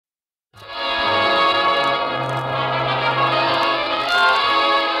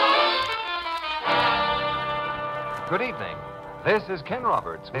This is Ken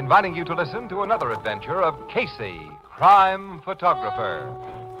Roberts inviting you to listen to another adventure of Casey, crime photographer.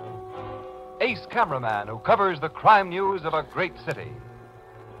 Ace cameraman who covers the crime news of a great city.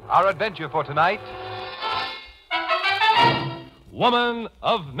 Our adventure for tonight, Woman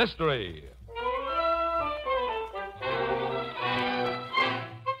of Mystery.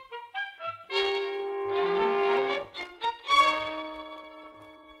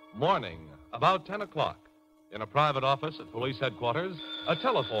 Morning, about 10 o'clock. In a private office at police headquarters, a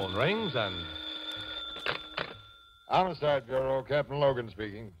telephone rings and... Homicide Bureau, Captain Logan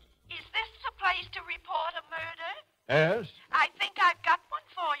speaking. Is this the place to report a murder? Yes? I think I've got one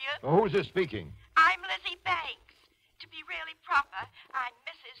for you. Well, who's this speaking? I'm Lizzie Banks. To be really proper, I'm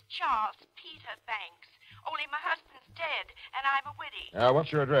Mrs. Charles Peter Banks. Only my husband's dead, and I'm a widow.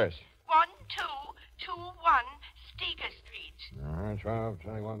 What's your address? 1221 Steger Street.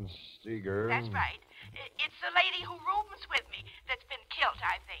 1221 Steger. That's right. It's the lady who rooms with me that's been killed,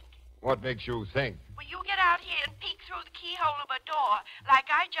 I think. What makes you think? Well, you get out here and peek through the keyhole of a door,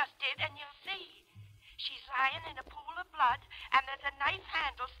 like I just did, and you'll see. She's lying in a pool of blood, and there's a knife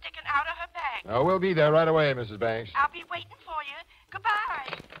handle sticking out of her bag. We'll be there right away, Mrs. Banks. I'll be waiting for you.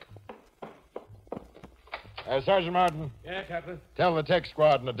 Goodbye. Sergeant Martin. Yeah, Captain? Tell the tech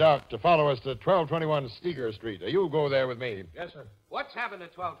squad and the doc to follow us to 1221 Steger Street. You go there with me. Yes, sir. What's happened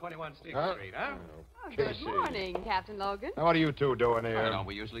at 1221 Steger Street, huh? Good morning, Captain Logan. Now, what are you two doing here? Don't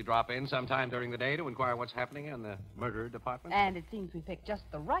we usually drop in sometime during the day to inquire what's happening in the murder department? And it seems we picked just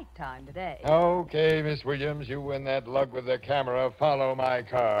the right time today. Okay, Miss Williams, you and that lug with the camera. Follow my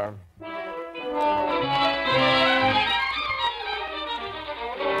car.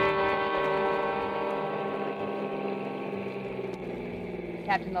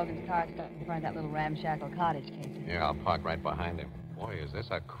 Captain Logan's car is stuck in front of that little ramshackle cottage, Casey. Yeah, I'll park right behind him. Boy, is this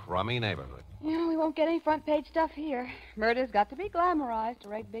a crummy neighborhood. Yeah, we won't get any front page stuff here. Murder's got to be glamorized to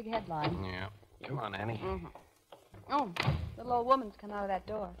write big headlines. Yeah. Come on, Annie. Mm-hmm. Oh, little old woman's come out of that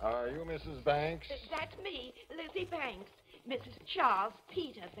door. Are you Mrs. Banks? That's me, Lizzie Banks. Mrs. Charles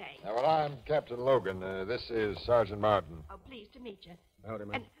Peter Banks. Well, I'm Captain Logan. This is Sergeant Martin. Oh, pleased to meet you. Howdy,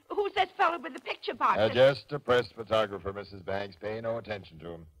 ma'am. And who's that fellow with the picture box? Just a press photographer, Mrs. Banks. Pay no attention to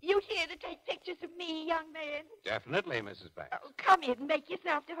him. You here to take pictures of me, young man? Definitely, Mrs. Banks. Oh, come in and make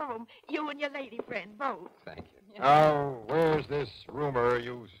yourself to home. You and your lady friend, both. Thank you. Where's this roomer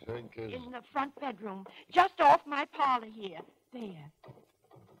you think is... In the front bedroom, just off my parlor here. There.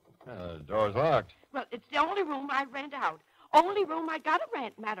 The door's locked. Well, it's the only room I rent out. Only room I gotta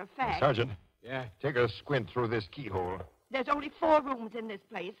rent, matter of fact. Sergeant. Yeah? Take a squint through this keyhole. There's only 4 rooms in this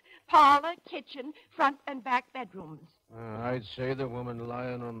place. Parlor, kitchen, front and back bedrooms. I'd say the woman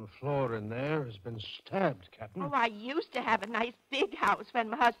lying on the floor in there has been stabbed, Captain. Oh, I used to have a nice big house when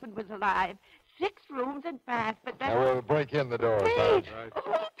my husband was alive. 6 rooms and bath, but that... Now, we'll break in the door, Hey, Sergeant.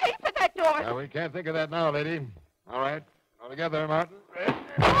 who'll pay for that door? Now, we can't think of that now, lady. All right. All together, Martin.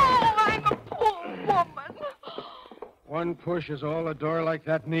 Oh, I'm a poor woman. One push is all a door like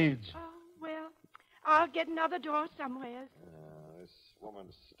that needs. Oh, well, I'll get another door somewhere. This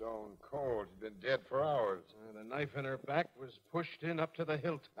woman's stone cold. She's been dead for hours. The knife in her back was pushed in up to the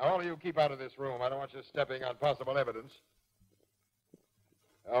hilt. Now, all of you keep out of this room. I don't want you stepping on possible evidence.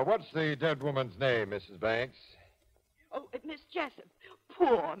 What's the dead woman's name, Mrs. Banks? Oh, Miss Jessup.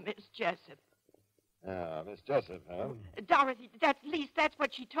 Poor Miss Jessup. Miss Jessup, huh? Dorothy, at least that's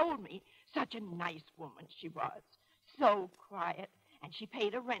what she told me. Such a nice woman she was. So quiet. And she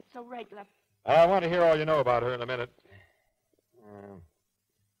paid her rent so regular. I want to hear all you know about her in a minute.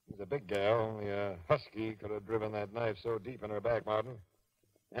 She's a big gal. Only a husky could have driven that knife so deep in her back, Martin.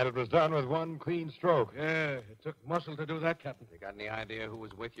 And it was done with one clean stroke. Yeah, it took muscle to do that, Captain. You got any idea who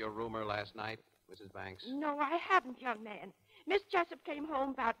was with your roomer last night, Mrs. Banks? No, I haven't, young man. Miss Jessup came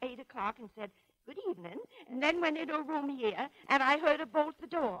home about 8 o'clock and said, good evening, and then went into a room here, and I heard her bolt the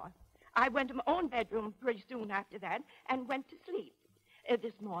door. I went to my own bedroom pretty soon after that and went to sleep.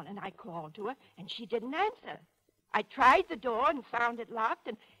 This morning I called to her, and she didn't answer. I tried the door and found it locked,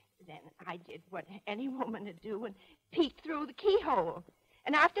 and then I did what any woman would do and peeked through the keyhole.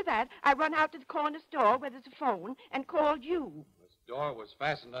 And after that, I run out to the corner store where there's a phone and called you. This door was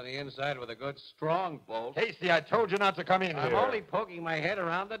fastened on the inside with a good strong bolt. Casey, I told you not to come in I'm here. only poking my head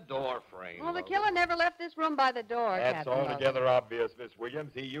around the door frame. Well, the killer never left this room by the door, That's Captain Logan. altogether obvious, Miss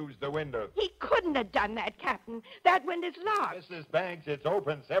Williams. He used the window. He couldn't have done that, Captain. That window's locked. Mrs. Banks, it's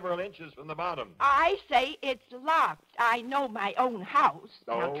open several inches from the bottom. I say it's locked. I know my own house.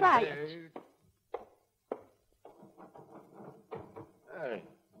 Now try it. Hey,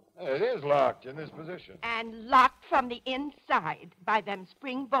 it is locked in this position. And locked from the inside by them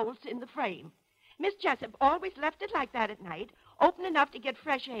spring bolts in the frame. Miss Jessup always left it like that at night, open enough to get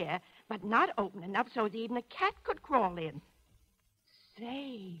fresh air, but not open enough so that even a cat could crawl in.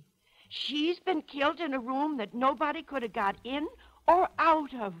 Say, she's been killed in a room that nobody could have got in or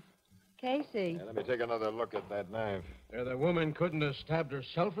out of. Casey. Yeah, let me take another look at that knife. The woman couldn't have stabbed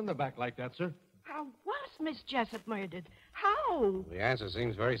herself in the back like that, sir. How was Miss Jessup murdered? How? The answer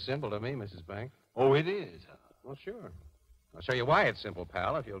seems very simple to me, Mrs. Banks. Oh, it is? Well, sure. I'll show you why it's simple,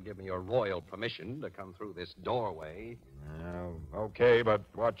 pal, if you'll give me your royal permission to come through this doorway. Okay, but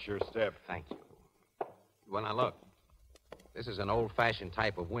watch your step. Thank you. Well, now, look. This is an old-fashioned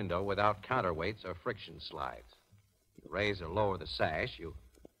type of window without counterweights or friction slides. You raise or lower the sash, you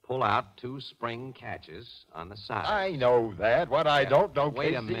pull out 2 spring catches on the side. I know that. What I don't know,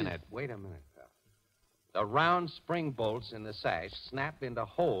 Wait a Casey, minute, pal. The round spring bolts in the sash snap into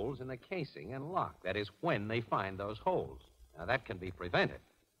holes in the casing and lock. That is, when they find those holes. Now, that can be prevented.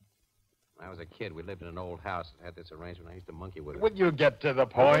 When I was a kid, we lived in an old house that had this arrangement. I used to monkey with it. Would you get to the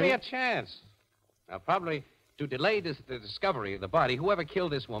Give point? me a chance. Now, probably to delay the discovery of the body, whoever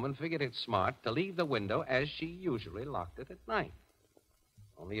killed this woman figured it smart to leave the window as she usually locked it at night.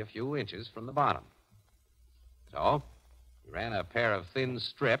 Only a few inches from the bottom. So, he ran a pair of thin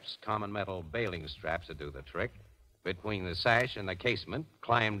strips, common metal bailing straps to do the trick, between the sash and the casement,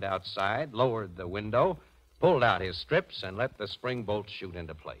 climbed outside, lowered the window, pulled out his strips, and let the spring bolt shoot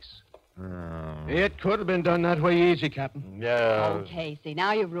into place. It could have been done that way easy, Captain. Yeah. Oh, Casey,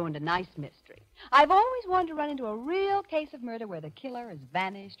 now you've ruined a nice mystery. I've always wanted to run into a real case of murder where the killer has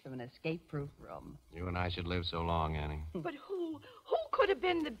vanished from an escape-proof room. You and I should live so long, Annie. But who could have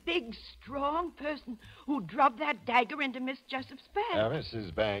been the big, strong person who drubbed that dagger into Miss Jessup's back? Now,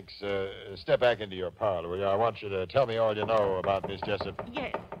 Mrs. Banks, step back into your parlor, will you? I want you to tell me all you know about Miss Jessup.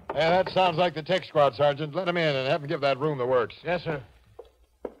 Yes. Yeah, that sounds like the tech squad, Sergeant. Let him in and have him give that room the works. Yes, sir.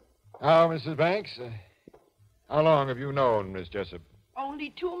 Now, Mrs. Banks, how long have you known Miss Jessup?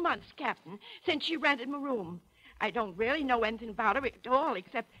 Only 2 months, Captain, since she rented my room. I don't really know anything about her at all,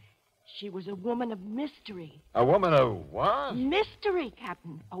 except she was a woman of mystery. A woman of what? Mystery,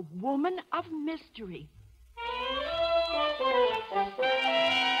 Captain. A woman of mystery.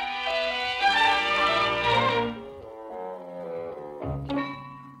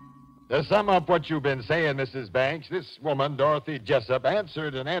 To sum up what you've been saying, Mrs. Banks, this woman, Dorothy Jessup,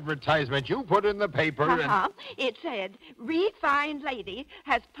 answered an advertisement you put in the paper Uh-huh. It said, refined lady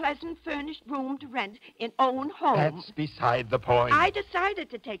has pleasant furnished room to rent in own home. That's beside the point. I decided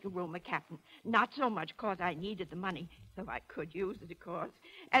to take a room, Captain. Not so much because I needed the money, though I could use it, of course,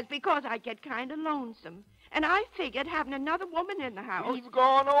 as because I get kind of lonesome. And I figured having another woman in the house... We've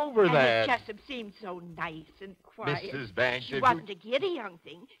gone over and that. Miss Jessup seemed so nice and quiet. Mrs. Banks, She if wasn't a giddy young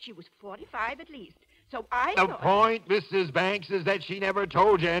thing. She was 45 at least. So I The thought... point, Mrs. Banks, is that she never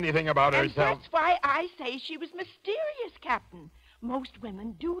told you anything about And herself. that's why I say she was mysterious, Captain. Most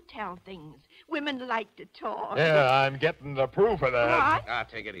women do tell things. Women like to talk. Yeah, I'm getting the proof of that. What? Ah,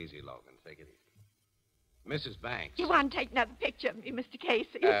 take it easy, Logan. Take it easy. Mrs. Banks. You want to take another picture of me, Mr.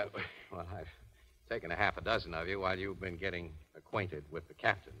 Casey? Well, I've taken a half a dozen of you while you've been getting acquainted with the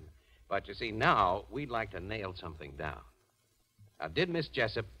captain. But you see, now we'd like to nail something down. Now, did Miss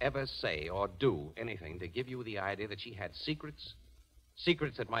Jessup ever say or do anything to give you the idea that she had secrets?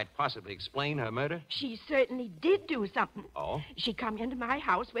 Secrets that might possibly explain her murder? She certainly did do something. Oh? She come into my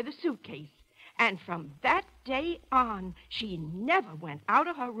house with a suitcase. And from that day on, she never went out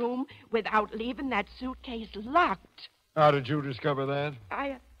of her room without leaving that suitcase locked. How did you discover that?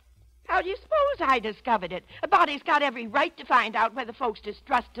 How do you suppose I discovered it? A body's got every right to find out whether folks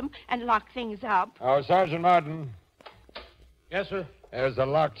distrust him and lock things up. Oh, Sergeant Martin, Yes, sir. there's a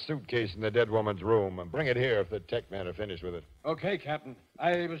locked suitcase in the dead woman's room. Bring it here if the tech men are finished with it. Okay, Captain.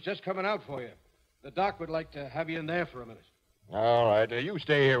 I was just coming out for you. The doc would like to have you in there for a minute. All right. You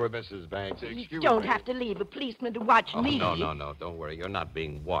stay here with Mrs. Banks. You Excuse don't me. have to leave a policeman to watch Oh, me. no. Don't worry. You're not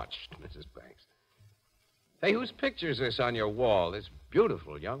being watched, Mrs. Banks. Hey, whose picture is this on your wall? This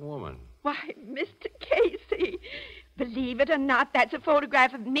beautiful young woman. Why, Mr. Casey, believe it or not, that's a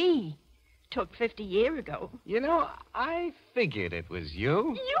photograph of me. Took 50 years ago. You know, I figured it was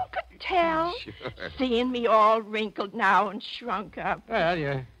you. You could tell. Sure. Seeing me all wrinkled now and shrunk up. Well,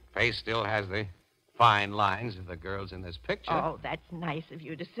 your face still has the fine lines of the girls in this picture. Oh, that's nice of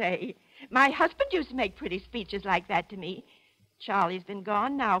you to say. My husband used to make pretty speeches like that to me. Charlie's been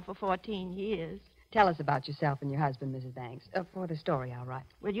gone now for 14 years. Tell us about yourself and your husband, Mrs. Banks. For the story, all right.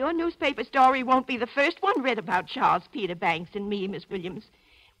 Well, your newspaper story won't be the first one read about Charles Peter Banks and me, Miss Williams.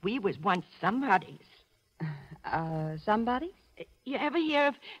 We was once somebodies. Somebody? You ever hear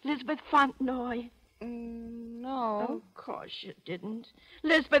of Elizabeth Fontenoy? No. Of course you didn't.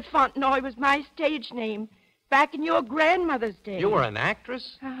 Elizabeth Fontenoy was my stage name. back in your grandmother's day. You were an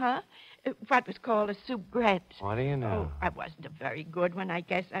actress? Uh-huh. What was called a soubrette. What do you know? Oh, I wasn't a very good one. I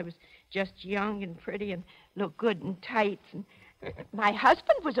guess I was just young and pretty and looked good in tights. And my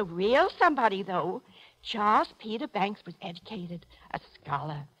husband was a real somebody, though. Charles Peter Banks was educated, a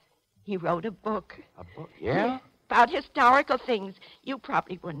scholar. He wrote a book. A book? Yeah? About historical things you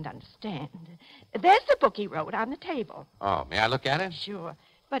probably wouldn't understand. There's the book he wrote on the table. Oh, may I look at it? Sure,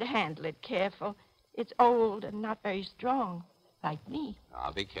 but handle it careful. It's old and not very strong, like me.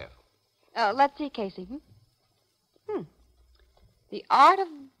 I'll be careful. Let's see, Casey. The Art of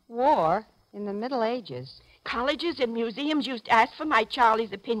War in the Middle Ages. Colleges and museums used to ask for my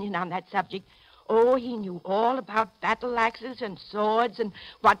Charlie's opinion on that subject. Oh, he knew all about battle axes and swords and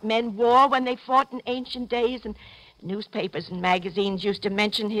what men wore when they fought in ancient days. And newspapers and magazines used to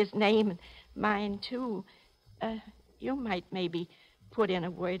mention his name, and mine, too. You might maybe put in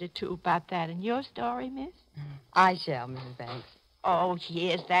a word or two about that in your story, miss? I shall, Mrs. Banks. Oh,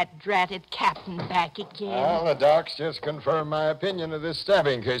 here's that dratted captain back again. Well, the docs just confirmed my opinion of this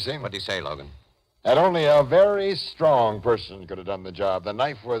stabbing, Casey. What do you say, Logan? That only a very strong person could have done the job. The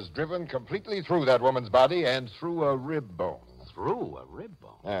knife was driven completely through that woman's body and through a rib bone. Through a rib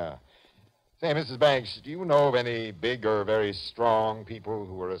bone? Yeah. Say, Mrs. Banks, do you know of any big or very strong people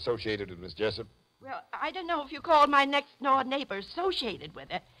who were associated with Miss Jessup? Well, I don't know if you call my next-door neighbor associated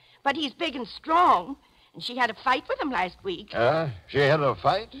with her, but he's big and strong, and she had a fight with him last week. She had a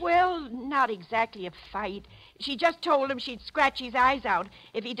fight? Well, not exactly a fight. She just told him she'd scratch his eyes out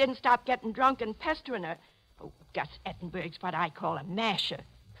if he didn't stop getting drunk and pestering her. Oh, Gus Ettenberg's what I call a masher.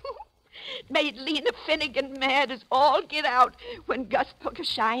 Made Lena Finnegan mad as all get out when Gus took a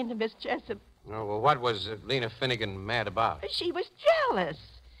shine to Miss Jessup. Oh, well, what was Lena Finnegan mad about? She was jealous.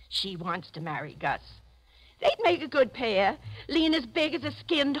 She wants to marry Gus. They'd make a good pair. Lena's big as a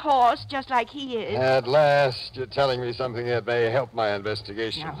skinned horse, just like he is. At last, you're telling me something that may help my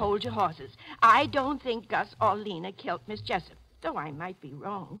investigation. Now, hold your horses. I don't think Gus or Lena killed Miss Jessup, though I might be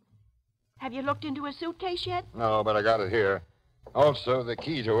wrong. Have you looked into her suitcase yet? No, but I got it here. Also, the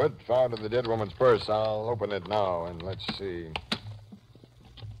key to it, found in the dead woman's purse. I'll open it now, and let's see.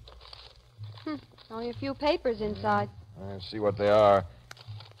 Only a few papers inside. Let's see what they are.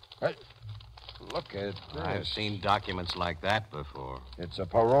 Hey, look at this. I've seen documents like that before. It's a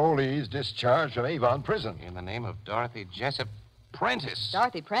parolee's discharge from Avon Prison. In the name of Dorothy Jessup Prentice.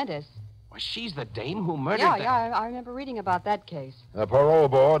 Dorothy Prentice. Well, she's the dame who murdered I remember reading about that case. The parole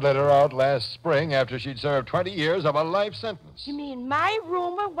board let her out last spring after she'd served 20 years of a life sentence. You mean my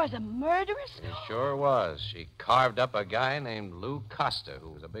rumor was a murderess? It sure was. She carved up a guy named Lou Costa, who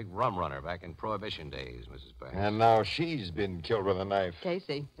was a big rum runner back in Prohibition days, Mrs. Banks. And now she's been killed with a knife.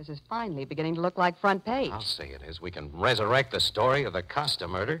 Casey, this is finally beginning to look like front page. I'll say it is. We can resurrect the story of the Costa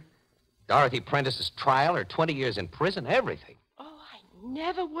murder. Dorothy Prentice's trial, her 20 years in prison, everything.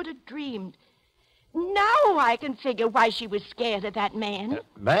 Never would have dreamed. Now I can figure why she was scared of that man.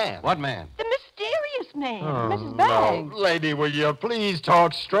 Man? What man? The mysterious man. Mrs. Banks. No, lady, will you please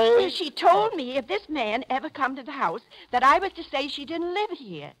talk straight? She told me if this man ever come to the house that I was to say she didn't live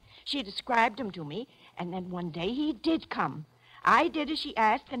here. She described him to me, and then one day he did come. I did as she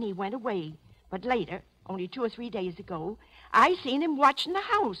asked, and he went away. But later, only 2 or 3 days ago, I seen him watching the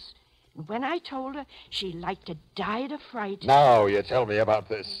house. And when I told her, she like to died of fright. Now you tell me about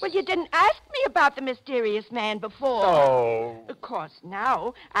this. Well, you didn't ask me about the mysterious man before. Oh. Of course,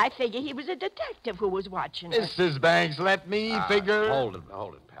 now I figure he was a detective who was watching her. Mrs. Banks, let me figure. Hold it, pal,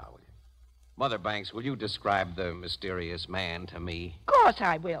 will you? Mother Banks, will you describe the mysterious man to me? Of course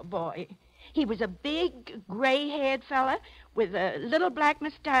I will, boy. He was a big, gray-haired fella with a little black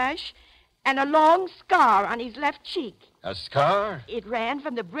mustache and a long scar on his left cheek. A scar? It ran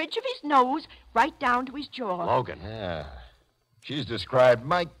from the bridge of his nose right down to his jaw. Logan. Yeah. She's described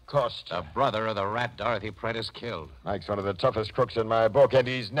Mike Costa. The brother of the rat Dorothy Prentice killed. Mike's one of the toughest crooks in my book, and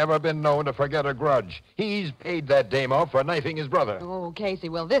he's never been known to forget a grudge. He's paid that dame off for knifing his brother. Oh, Casey,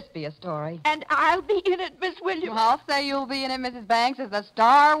 will this be a story? And I'll be in it, Miss Williams. I'll say you'll be in it, Mrs. Banks, as the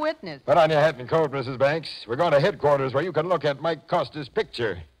star witness. Put on your hat and coat, Mrs. Banks. We're going to headquarters where you can look at Mike Costa's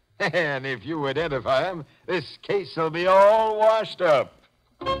picture. And if you identify him, this case will be all washed up.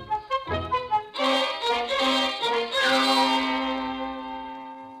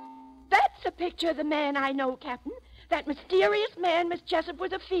 That's a picture of the man I know, Captain. That mysterious man Miss Jessup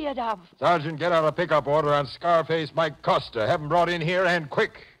was afeard of. Sergeant, get out a pickup order on Scarface Mike Costa. Have him brought in here, and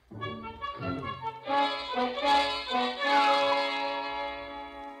quick.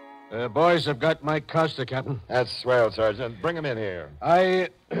 Boys have got Mike Costa, Captain. That's swell, Sergeant. Bring him in here. I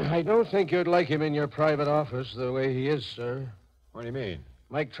don't think you'd like him in your private office the way he is, sir. What do you mean?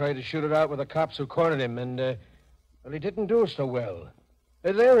 Mike tried to shoot it out with the cops who cornered him, and, well, he didn't do so well.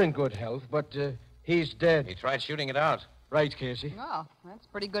 They're in good health, but he's dead. He tried shooting it out. Right, Casey. Well, that's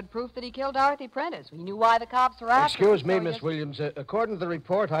pretty good proof that he killed Dorothy Prentice. We knew why the cops were after him. Excuse me, so Miss Williams. According to the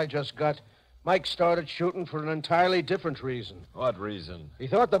report I just got, Mike started shooting for an entirely different reason. What reason? He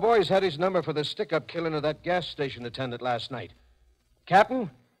thought the boys had his number for the stick-up killing of that gas station attendant last night. Captain,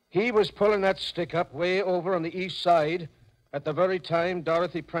 he was pulling that stick-up way over on the east side at the very time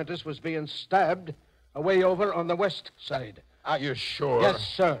Dorothy Prentice was being stabbed away over on the west side. Are you sure? Yes,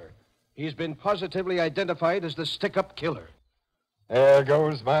 sir. He's been positively identified as the stick-up killer. There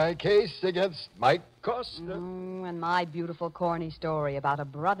goes my case against Mike Costa. And my beautiful corny story about a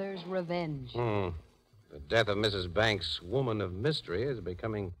brother's revenge. The death of Mrs. Banks, woman of mystery, is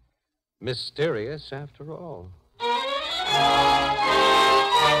becoming mysterious after all.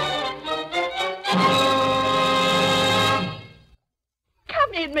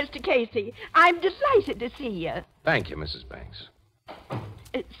 Come in, Mr. Casey. I'm delighted to see you. Thank you, Mrs. Banks.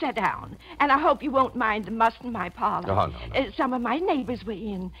 Sit down, and I hope you won't mind the muss in my parlor. Oh, no. Some of my neighbors were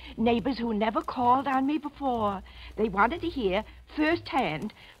in, neighbors who never called on me before. They wanted to hear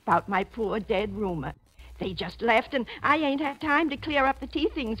firsthand about my poor dead roomer. They just left, and I ain't had time to clear up the tea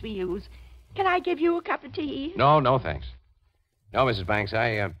things we use. Can I give you a cup of tea? No, thanks. No, Mrs. Banks,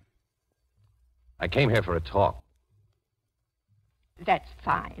 I came here for a talk. That's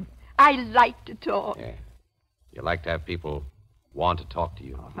fine. I like to talk. Yeah. You like to have people want to talk to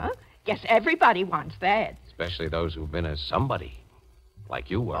you. Huh? Guess everybody wants that. Especially those who've been a somebody, like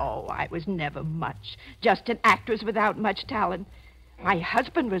you were. Oh, I was never much. Just an actress without much talent. My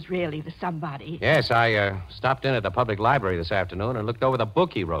husband was really the somebody. Yes, I stopped in at the public library this afternoon and looked over the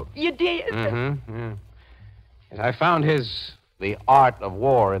book he wrote. You did? Mm-hmm, yeah. Yes, I found The Art of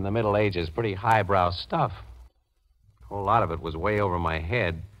War in the Middle Ages pretty highbrow stuff. A whole lot of it was way over my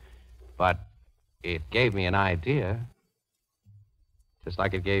head, but it gave me an idea. Just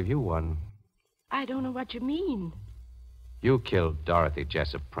like it gave you one. I don't know what you mean. You killed Dorothy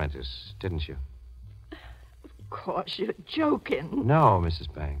Jessup Prentice, didn't you? Of course, you're joking. No,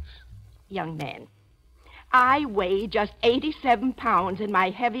 Mrs. Banks. Young man, I weigh just 87 pounds in my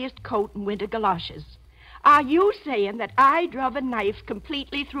heaviest coat and winter galoshes. Are you saying that I drove a knife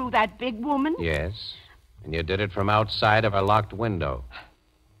completely through that big woman? Yes. And you did it from outside of her locked window.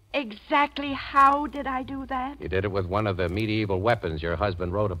 Exactly how did I do that? You did it with one of the medieval weapons your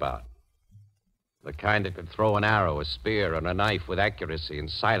husband wrote about. The kind that could throw an arrow, a spear, and a knife with accuracy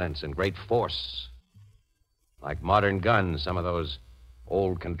and silence and great force. Like modern guns, some of those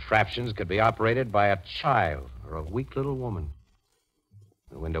old contraptions could be operated by a child or a weak little woman.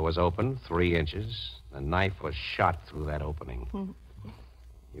 The window was open 3 inches. The knife was shot through that opening.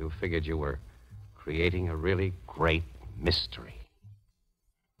 You figured you were creating a really great mystery.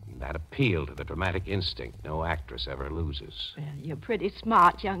 And that appealed to the dramatic instinct no actress ever loses. Well, you're pretty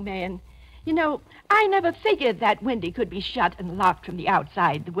smart, young man. You know, I never figured that window could be shut and locked from the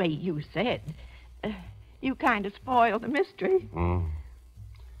outside the way you said. You kind of spoiled the mystery.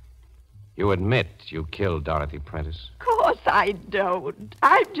 You admit you killed Dorothy Prentice? Of course I don't.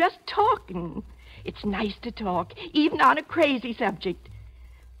 I'm just talking. It's nice to talk, even on a crazy subject.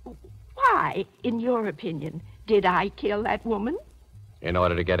 Why, in your opinion, did I kill that woman? In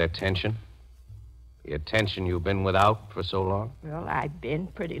order to get attention? The attention you've been without for so long? Well, I've been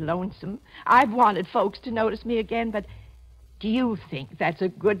pretty lonesome. I've wanted folks to notice me again, but do you think that's a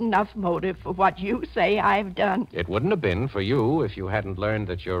good enough motive for what you say I've done? It wouldn't have been for you if you hadn't learned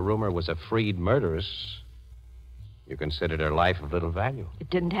that your roomer was a freed murderess. You considered her life of little value.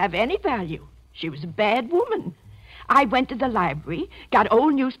 It didn't have any value. She was a bad woman. I went to the library, got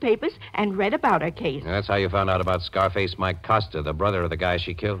old newspapers, and read about her case. And that's how you found out about Scarface Mike Costa, the brother of the guy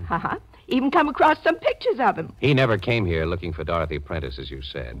she killed? Uh-huh. Even come across some pictures of him. He never came here looking for Dorothy Prentice, as you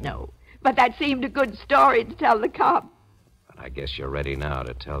said. No, but that seemed a good story to tell the cop. But I guess you're ready now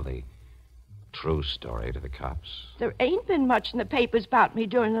to tell the true story to the cops. There ain't been much in the papers about me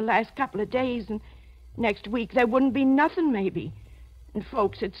during the last couple of days, and next week there wouldn't be nothing, maybe. And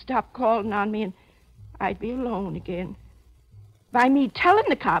folks had stopped calling on me, and I'd be alone again. By me telling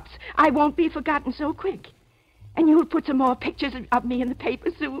the cops, I won't be forgotten so quick. And you'll put some more pictures of me in the paper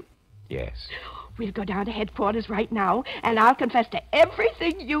soon. Yes. We'll go down to headquarters right now, and I'll confess to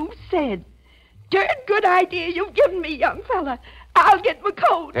everything you've said. Darn good idea you've given me, young fella. I'll get my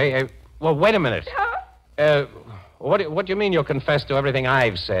coat. Hey, well, wait a minute. Huh? What do you mean you'll confess to everything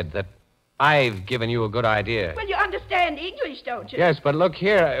I've said, that I've given you a good idea? Well, you understand English, don't you? Yes, but look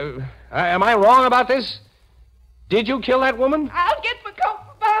here. Am I wrong about this? Did you kill that woman? I'll get my coat,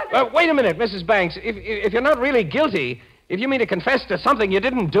 Barney. Wait a minute, Mrs. Banks. If you're not really guilty, If you mean to confess to something you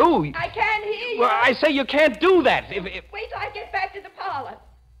didn't do... I can't hear you. Well, I say you can't do that. If... Wait till I get back to the parlor.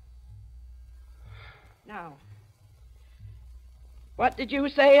 Now, what did you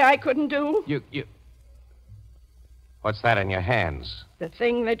say I couldn't do? You... What's that in your hands? The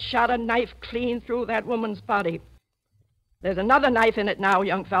thing that shot a knife clean through that woman's body. There's another knife in it now,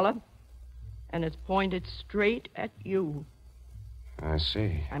 young fella. And it's pointed straight at you. I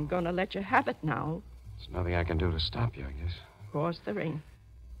see. I'm going to let you have it now. There's nothing I can do to stop you, I guess. Of course there ain't.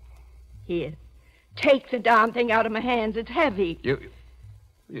 Here. Take the darn thing out of my hands. It's heavy. You're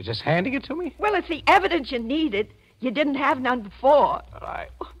just handing it to me? Well, it's the evidence you needed. You didn't have none before. But I...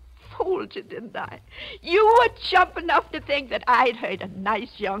 Fooled you, didn't I? You were chump enough to think that I'd hurt a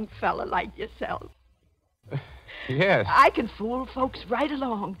nice young fella like yourself. Yes. I can fool folks right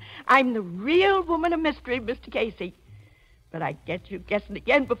along. I'm the real woman of mystery, Mr. Casey. But I get you guessing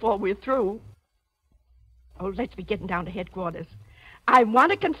again before we're through. Oh, let's be getting down to headquarters. I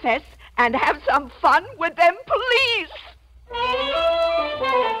want to confess and have some fun with them police.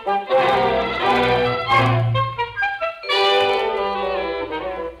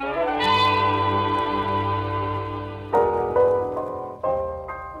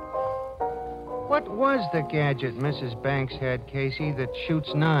 What was the gadget Mrs. Banks had, Casey, that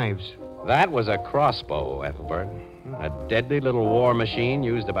shoots knives? That was a crossbow, Ethelbert. A deadly little war machine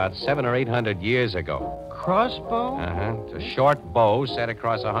used about 700 or 800 years ago. Crossbow? Uh-huh. It's a short bow set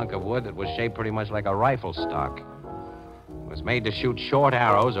across a hunk of wood that was shaped pretty much like a rifle stock. It was made to shoot short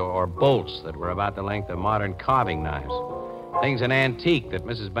arrows or bolts that were about the length of modern carving knives. Things an antique that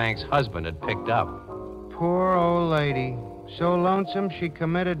Mrs. Banks' husband had picked up. Poor old lady. So lonesome she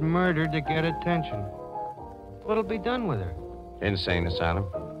committed murder to get attention. What'll be done with her? Insane asylum.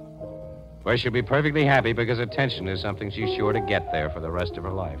 Where she'll be perfectly happy because attention is something she's sure to get there for the rest of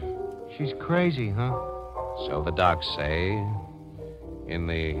her life. She's crazy, huh? So the docs say, in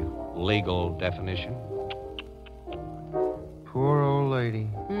the legal definition. Poor old lady.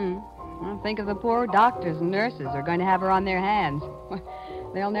 Well, think of the poor doctors and nurses who are going to have her on their hands.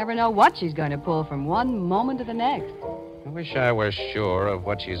 They'll never know what she's going to pull from one moment to the next. I wish I were sure of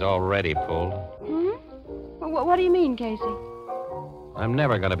what she's already pulled. What do you mean, Casey? I'm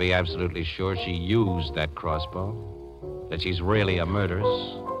never going to be absolutely sure she used that crossbow, that she's really a murderess.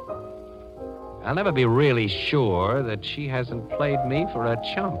 I'll never be really sure that she hasn't played me for a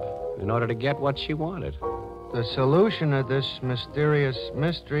chump in order to get what she wanted. The solution of this mysterious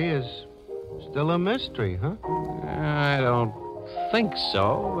mystery is still a mystery, huh? I don't think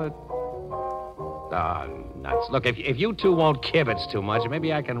so, but... nuts. Look, if you two won't kibitz too much,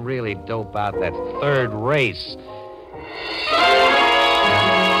 maybe I can really dope out that third race.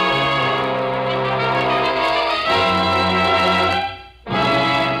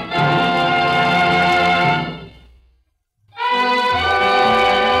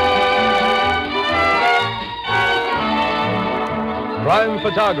 Crime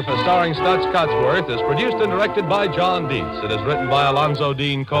Photographer, starring Stutz Cotsworth, is produced and directed by John Dietz. It is written by Alonzo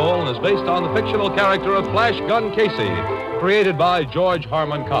Dean Cole and is based on the fictional character of Flash Gun Casey, created by George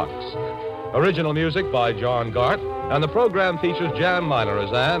Harmon Cox. Original music by John Gart, and the program features Jan Miner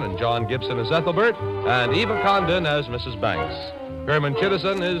as Anne and John Gibson as Ethelbert and Eva Condon as Mrs. Banks. Herman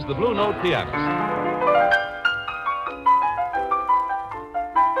Chittison is the Blue Note pianist.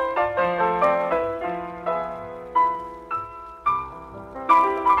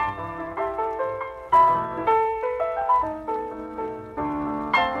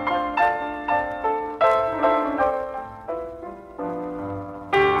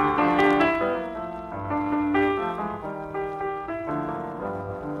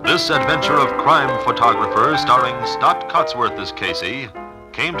 This adventure of Crime Photographer, starring Stott Cotsworth as Casey,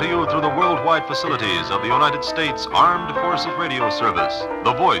 came to you through the worldwide facilities of the United States Armed Forces Radio Service,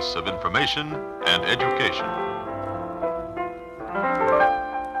 the voice of information and education.